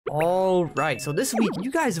All right, so this week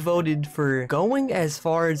you guys voted for going as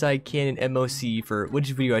far as I can in MoC for which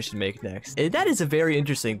video I should make next. And that is a very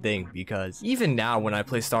interesting thing because even now when I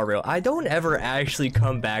play Star Rail, I don't ever actually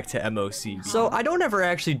come back to MoC. So I don't ever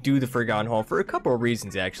actually do the Forgotten Hall for a couple of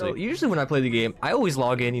reasons actually. So usually when I play the game, I always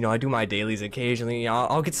log in, you know, I do my dailies occasionally, you know,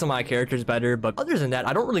 I'll get some of my characters better, but other than that,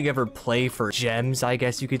 I don't really ever play for gems, I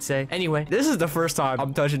guess you could say. Anyway, this is the first time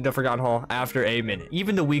I'm touching the Forgotten Hall after a minute.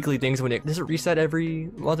 Even the weekly things when does it reset every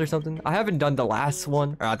month or something? I haven't done the last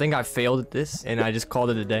one. I think I failed at this and I just called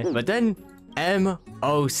it a day. But then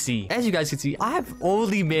MoC. As you guys can see, I've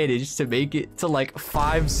only managed to make it to like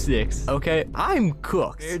 5-6. Okay, I'm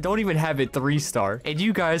cooked. I don't even have it 3-star, and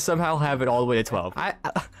you guys somehow have it all the way to 12.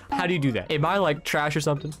 How do you do that? Am I like trash or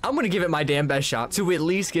something? I'm gonna give it my damn best shot to at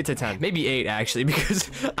least get to 10, maybe 8 actually, because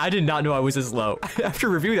I did not know I was this low. After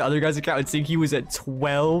reviewing the other guy's account and seeing he was at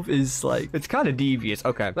 12 is like, it's kind of devious.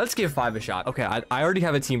 Okay, let's give 5 a shot. Okay, I already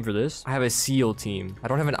have a team for this. I have a seal team. I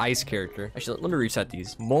don't have an ice character. Actually, let me reset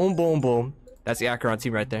these. Boom, boom, boom. That's the Acheron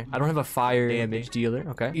team right there. I don't have a fire damage dealer.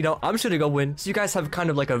 Okay. You know, I'm just gonna go win. So you guys have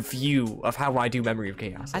kind of like a view of how I do Memory of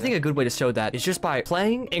Chaos. I think a good way to show that is just by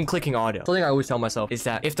playing and clicking auto. Something I always tell myself is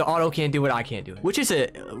that if the auto can't do it, I can't do it. Which is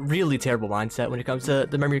a really terrible mindset when it comes to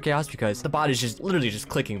the Memory of Chaos because the bot is just literally just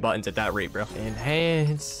clicking buttons at that rate, bro.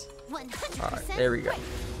 Enhance. All right, there we go.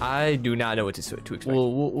 I do not know what to expect.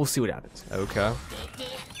 We'll see what happens. Okay.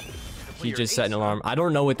 He just set an alarm. I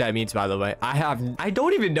don't know what that means, by the way. I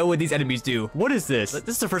don't even know what these enemies do. What is this? This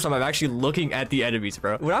is the first time I'm actually looking at the enemies,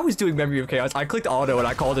 bro. When I was doing Memory of Chaos, I clicked auto and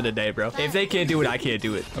I called it a day, bro. If they can't do it, I can't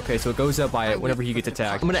do it. Okay, so it goes up by it whenever he gets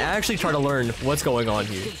attacked. I'm gonna actually try to learn what's going on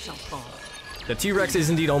here. The T-Rex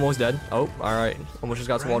is indeed almost dead. Oh, all right. Almost just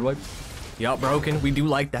got sword wiped. Yup, broken. We do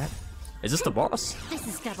like that. Is this the boss? This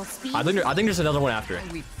is double speed. I think there's another one after it.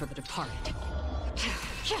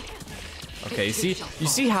 Okay, you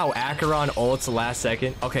see how Acheron ults the last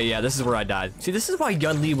second? Okay, yeah, this is where I died. See, this is why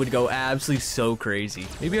Yunli would go absolutely so crazy.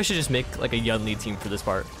 Maybe I should just make like a Yunli team for this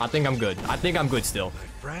part. I think I'm good. I think I'm good still.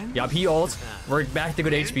 Yup, he ults. We're back to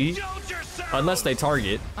good HP. Unless they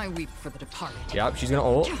target. I weep for the departed. Yup, she's gonna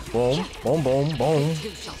ult. Boom, boom, boom, boom.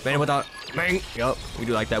 Man without bang. Yup, we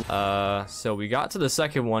do like that. So we got to the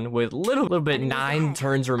second one with little bit 9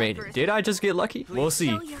 turns remaining. Did I just get lucky? We'll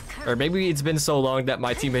see. Or maybe it's been so long that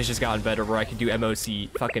my team has just gotten better where I can do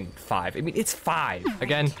MoC fucking 5. I mean, it's 5.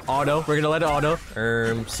 Again, auto. We're gonna let it auto.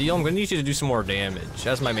 Seal, I'm gonna need you to do some more damage.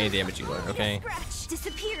 That's my main damage dealer, okay?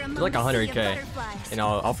 You're like 100k, and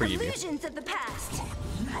I'll forgive you.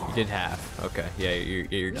 You did half. Okay, yeah,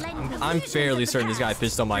 you're done. I'm fairly certain this guy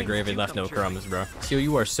pissed on my grave and left no crumbs, bro. Seal,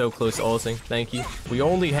 you are so close to ulting. Thank you. We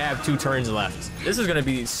only have 2 turns left. This is gonna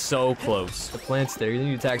be so close. The plant's there. You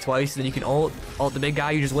need to attack twice, then you can ult the big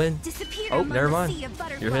guy. You just win. Oh, never mind.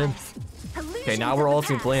 You're him. Okay, now we're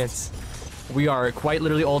ulting plants. We are quite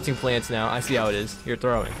literally ulting plants now. I see how it is. You're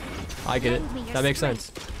throwing. I get it. That makes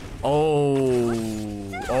sense. Oh.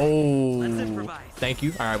 Thank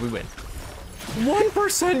you. All right, we win.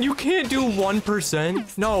 1%? You can't do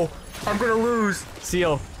 1%. No, I'm gonna lose.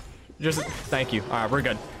 Seal, just thank you. All right, we're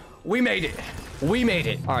good. We made it. We made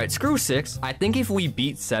it. All right, screw 6. I think if we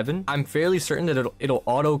beat 7, I'm fairly certain that it'll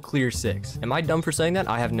auto clear 6. Am I dumb for saying that?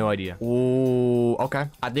 I have no idea. Ooh, okay.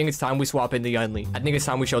 I think it's time we swap in the Yunli. I think it's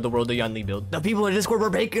time we show the world the Yunli build. The people in Discord were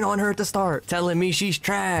baking on her at the start, telling me she's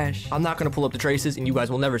trash. I'm not gonna pull up the traces, and you guys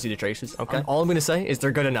will never see the traces. Okay. All I'm gonna say is they're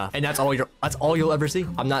good enough, and that's all you'll ever see.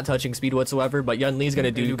 I'm not touching speed whatsoever, but Yunli's gonna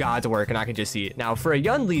do God's work, and I can just see it. Now, for a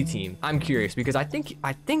Yunli team, I'm curious because I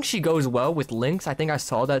think she goes well with Lynx. I think I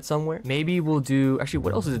saw that somewhere. Maybe we'll do. Actually,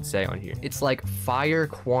 what else does it say on here? It's like fire,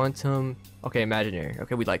 quantum. Okay, imaginary.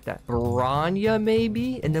 Okay, we like that. Branya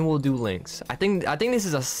maybe, and then we'll do Lynx. I think this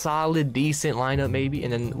is a solid, decent lineup maybe,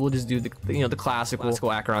 and then we'll just do the the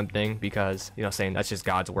classical Acheron thing because saying that's just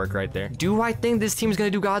God's work right there. Do I think this team's gonna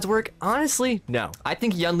do God's work? Honestly, no. I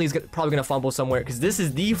think Yunli's probably gonna fumble somewhere because this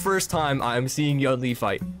is the first time I'm seeing Yunli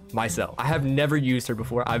fight myself. I have never used her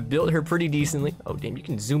before. I've built her pretty decently. Oh damn, you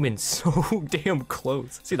can zoom in so damn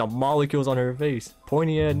close. See the molecules on her face.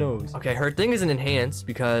 Pointy head nose. Okay, her thing is an enhance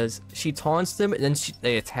because she taunts them and then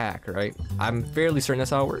they attack, right? I'm fairly certain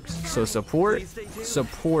that's how it works. So support,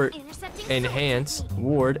 enhance,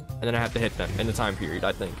 ward, and then I have to hit them in the time period,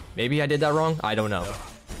 I think. Maybe I did that wrong? I don't know.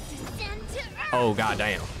 Oh,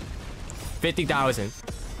 goddamn. 50,000.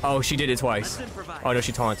 Oh, she did it twice. Oh, no,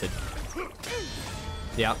 she taunted.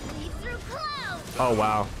 Yep. Oh,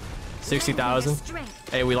 wow. 60,000.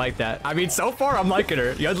 Hey, we like that. I mean, so far, I'm liking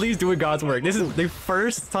her. Yunli's doing God's work. This is the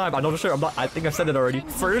first time, I'm not sure, I think I've said it already.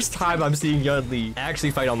 First time I'm seeing Yunli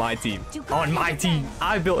actually fight on my team. On my team.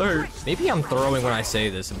 I built her. Maybe I'm throwing when I say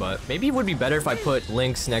this, but maybe it would be better if I put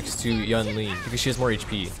Lynx next to Yunli because she has more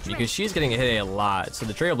HP. Because she's getting hit a lot. So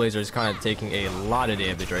the Trailblazer is kind of taking a lot of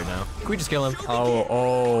damage right now. Can we just kill him?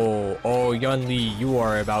 Oh, Yunli, you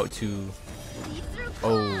are about to...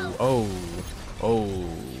 Oh,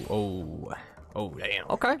 damn.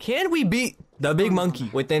 Okay. Can we beat the big monkey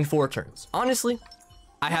within 4 turns? Honestly,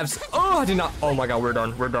 I have... Oh, I did not... Oh my god, we're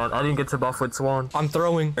done. We're done. I didn't get to buff with Swan. I'm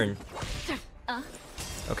throwing.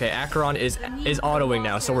 Okay, Acheron is autoing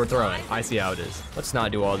now, so we're throwing. I see how it is. Let's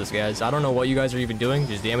not do all this, guys. I don't know what you guys are even doing.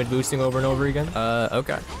 Just damage boosting over and over again.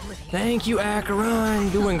 Okay. Thank you, Acheron.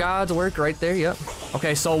 Doing God's work right there. Yep.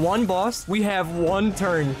 Okay, so 1 boss. We have 1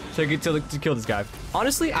 turn to kill this guy.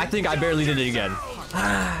 Honestly, I think I barely did it again.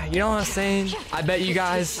 You know what I'm saying? I bet you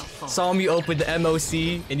guys saw me open the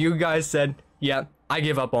MoC, and you guys said, yeah, I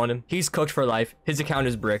give up on him. He's cooked for life. His account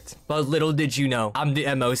is bricked. But little did you know, I'm the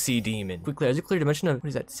MoC demon. Quickly, as a clear dimension of, what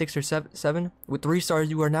is that, 6 or 7? With 3 stars,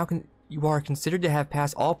 you are considered to have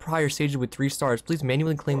passed all prior stages with 3 stars. Please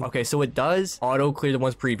manually claim. Okay, so it does auto clear the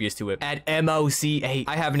ones previous to it. At MoC 8,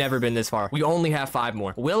 I have never been this far. We only have 5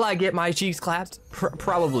 more. Will I get my cheeks clapped?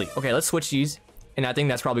 Probably. Okay, let's switch these. And I think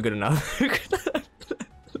that's probably good enough.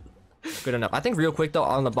 Good enough. I think real quick though,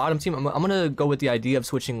 on the bottom team, I'm gonna go with the idea of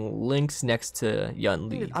switching Lynx next to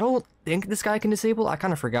Yunli. I don't think this guy can disable. I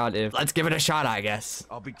kind of forgot if. Let's give it a shot, I guess.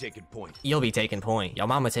 I'll be taking point. You'll be taking point. Your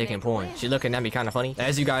mama taking point. She looking at me kind of funny.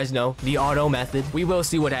 As you guys know, the auto method. We will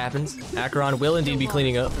see what happens. Acheron will indeed be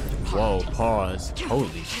cleaning up. Whoa, pause.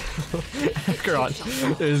 Holy. Acheron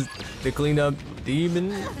is the cleanup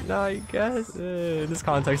demon, I guess. This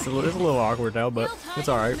context is a little awkward now, but it's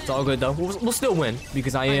alright. It's all good though. We'll still win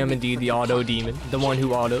because I am indeed the auto demon, the one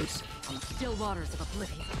who autos. Still waters of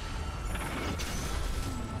oblivion.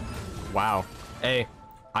 Wow. Hey,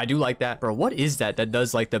 I do like that. Bro, what is that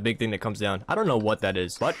does like the big thing that comes down? I don't know what that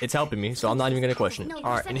is, but it's helping me, so I'm not even gonna question it.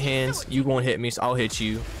 All right, enhance. You won't hit me, so I'll hit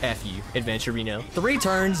you. F you, Adventurino. 3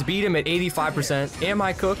 turns, beat him at 85%. Am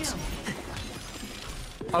I cooked?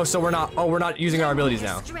 Oh, so we're not using our abilities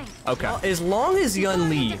now. Okay. Well, as long as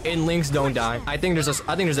Yunli and Lynx don't die, I think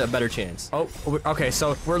there's a better chance. Oh, okay,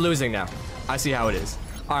 so we're losing now. I see how it is.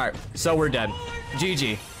 All right, so we're dead.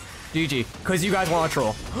 GG. GG, because you guys want to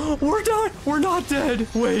troll. We're done. We're not dead.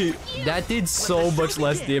 Wait, that did so much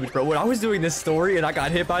less damage, bro. When I was doing this story and I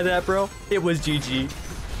got hit by that, bro, it was GG.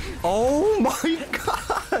 Oh my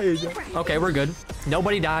god. Okay, we're good.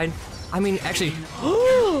 Nobody died. I mean, actually.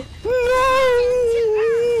 No!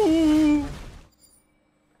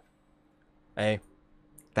 Hey,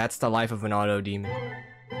 that's the life of an auto demon.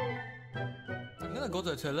 I'm gonna go to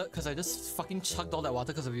the toilet because I just fucking chugged all that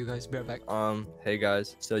water because of you guys. Be right back. Hey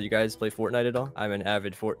guys. So you guys play Fortnite at all? I'm an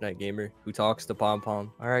avid Fortnite gamer who talks to Pom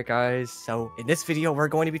Pom. All right, guys. So in this video, we're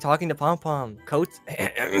going to be talking to Pom Pom.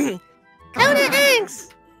 Kotuhx.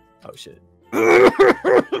 Oh shit.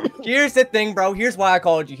 Here's the thing, bro. Here's why I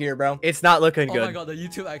called you here, bro. It's not looking good. Oh my god, the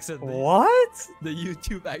YouTube accent. Dude. What? The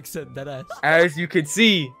YouTube accent, deadass. As you can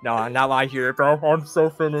see. No, now I hear it, bro. I'm so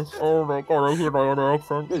finished. Oh my god, I hear my own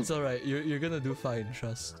accent. It's alright. You're gonna do fine,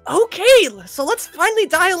 trust. Okay, so let's finally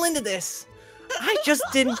dial into this. I just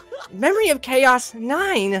did Memory of Chaos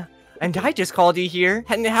 9. And I just called you here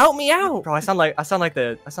and help me out. Bro, I sound like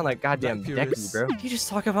goddamn Deku, bro. You just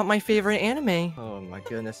talk about my favorite anime. Oh my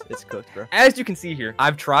goodness, it's cooked, bro. As you can see here,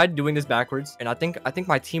 I've tried doing this backwards, and I think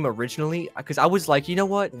my team originally, because I was like, you know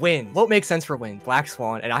what? Win. What makes sense for win? Black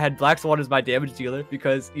Swan. And I had Black Swan as my damage dealer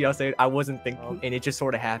because, you know, saying I wasn't thinking, and it just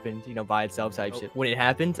sort of happened, you know, by itself type shit. When it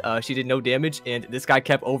happened, she did no damage, and this guy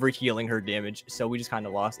kept over healing her damage, so we just kind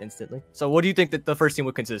of lost instantly. So what do you think that the first team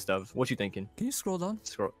would consist of? What you thinking? Can you scroll down?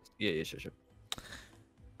 Scroll. Yeah, sure.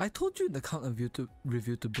 I told you in the count of YouTube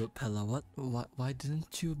review to build Pella. Why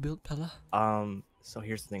didn't you build Pella? So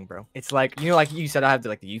here's the thing, bro. It's like, you know, like you said, I have the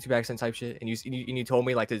YouTube accent type shit, and you told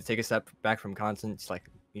me like to take a step back from content, just like,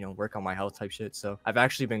 you know, work on my health type shit. So I've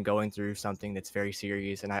actually been going through something that's very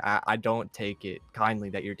serious, and I don't take it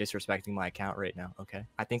kindly that you're disrespecting my account right now. Okay,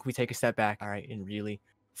 I think we take a step back, all right, and really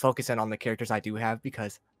focus in on the characters I do have,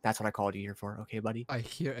 because that's what I called you here for, okay, buddy? I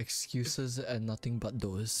hear excuses and nothing but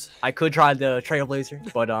those. I could try the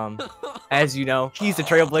Trailblazer, but as you know, he's the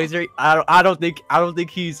Trailblazer. I don't think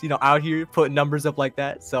he's, you know, out here putting numbers up like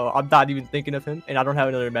that. So I'm not even thinking of him, and I don't have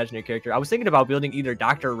another imaginary character. I was thinking about building either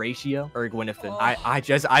Dr. Ratio or Gwynethon. I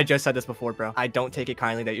just said this before, bro. I don't take it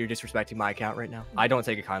kindly that you're disrespecting my account right now. I don't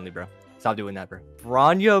take it kindly, bro. Stop doing that, bro.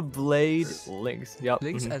 Bronya Blade Links. Yep.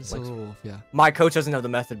 Links and Links. so yeah. My coach doesn't know the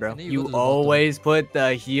method, bro. And then you You go to the bottom. always put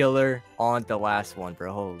the healer on the last one,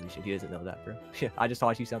 bro. Holy shit, he doesn't know that, bro. Yeah, I just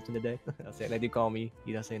taught you something today. That's it. They do call me,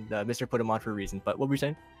 you know, saying Mr. Put him on for a reason. But what were you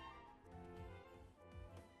saying?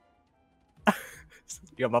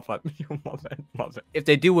 Yo, my fault. Yo, my bad. My bad. If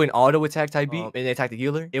they do an auto attack type beat and they attack the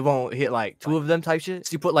healer, it won't hit like two of them type shit.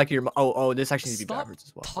 So you put like your this actually needs to be Stop backwards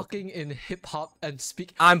as well. talking in hip hop and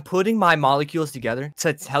speak. I'm putting my molecules together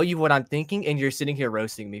to tell you what I'm thinking, and you're sitting here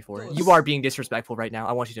roasting me for it. Yes. You are being disrespectful right now.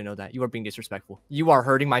 I want you to know that. You are being disrespectful. You are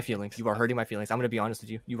hurting my feelings. You are hurting my feelings. I'm gonna be honest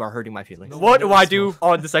with you. You are hurting my feelings. No, What no, do I it's do not.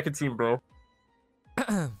 on the second team, bro?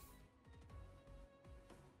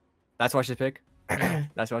 That's what I should pick?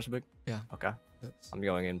 That's what I should pick? Yeah. Okay. That's- I'm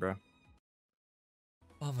going in, bro.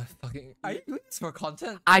 Oh my fucking. Are you doing this for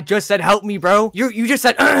content? I just said help me, bro. You just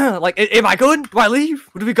said, like, am I good? Do I leave?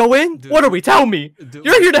 Do we go in? Dude. What are we? Tell me. Dude.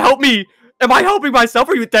 You're here to help me. Am I helping myself?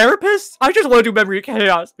 Are you a therapist? I just want to do memory of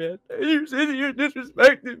chaos, man. You're sitting here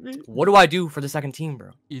disrespecting me. What do I do for the second team, bro?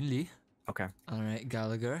 Inli. Okay. Alright,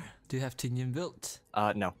 Gallagher. Do you have Tinian built?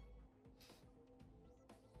 No.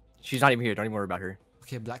 She's not even here. Don't even worry about her.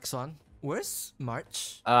 Okay, Black Swan. Where's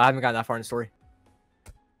March? I haven't gotten that far in the story.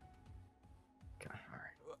 Okay,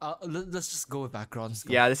 alright. Let's just go with backgrounds.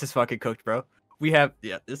 Go. Yeah, this is fucking cooked, bro. Yeah,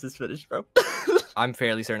 this is finished, bro. I'm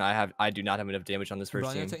fairly certain I do not have enough damage on this first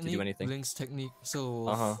Bronya team to technique, do anything. Link's technique.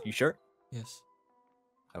 So. You sure? Yes.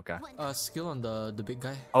 Okay. Skill on the big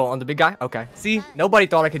guy. Oh, on the big guy? Okay. See, nobody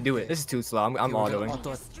thought I could do it. This is too slow. I'm Okay, we're gonna autoing.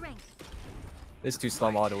 auto- This is too slow.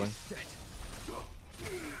 I'm autoing.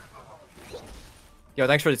 Yo,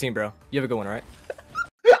 thanks for the team, bro. You have a good one, alright?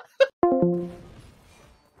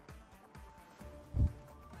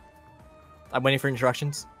 I'm waiting for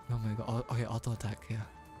instructions. Oh my god. Okay, auto attack. Yeah.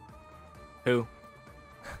 Who?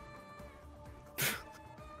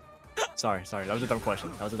 Sorry. That was a dumb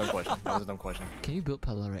question. That was a dumb question. Can you build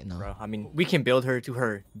Pella right now? Bro, I mean, we can build her to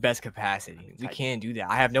her best capacity. We can't do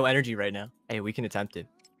that. I have no energy right now. Hey, we can attempt it.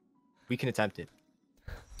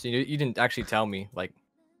 So you didn't actually tell me, like,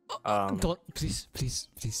 Don't please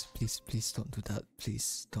don't do that.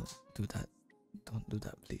 Please don't do that. Don't do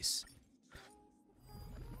that, please.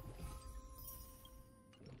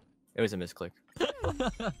 It was a misclick.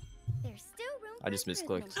 There's still room I just for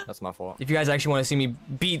improvement. misclicked. That's my fault. If you guys actually want to see me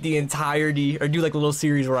beat the entirety, or do like a little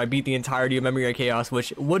series where I beat the entirety of Memory of Chaos,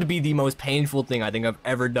 which would be the most painful thing I think I've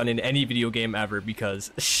ever done in any video game ever,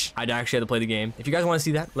 because I'd actually have to play the game. If you guys want to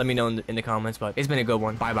see that, let me know in the comments, but it's been a good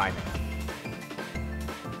one. Bye-bye.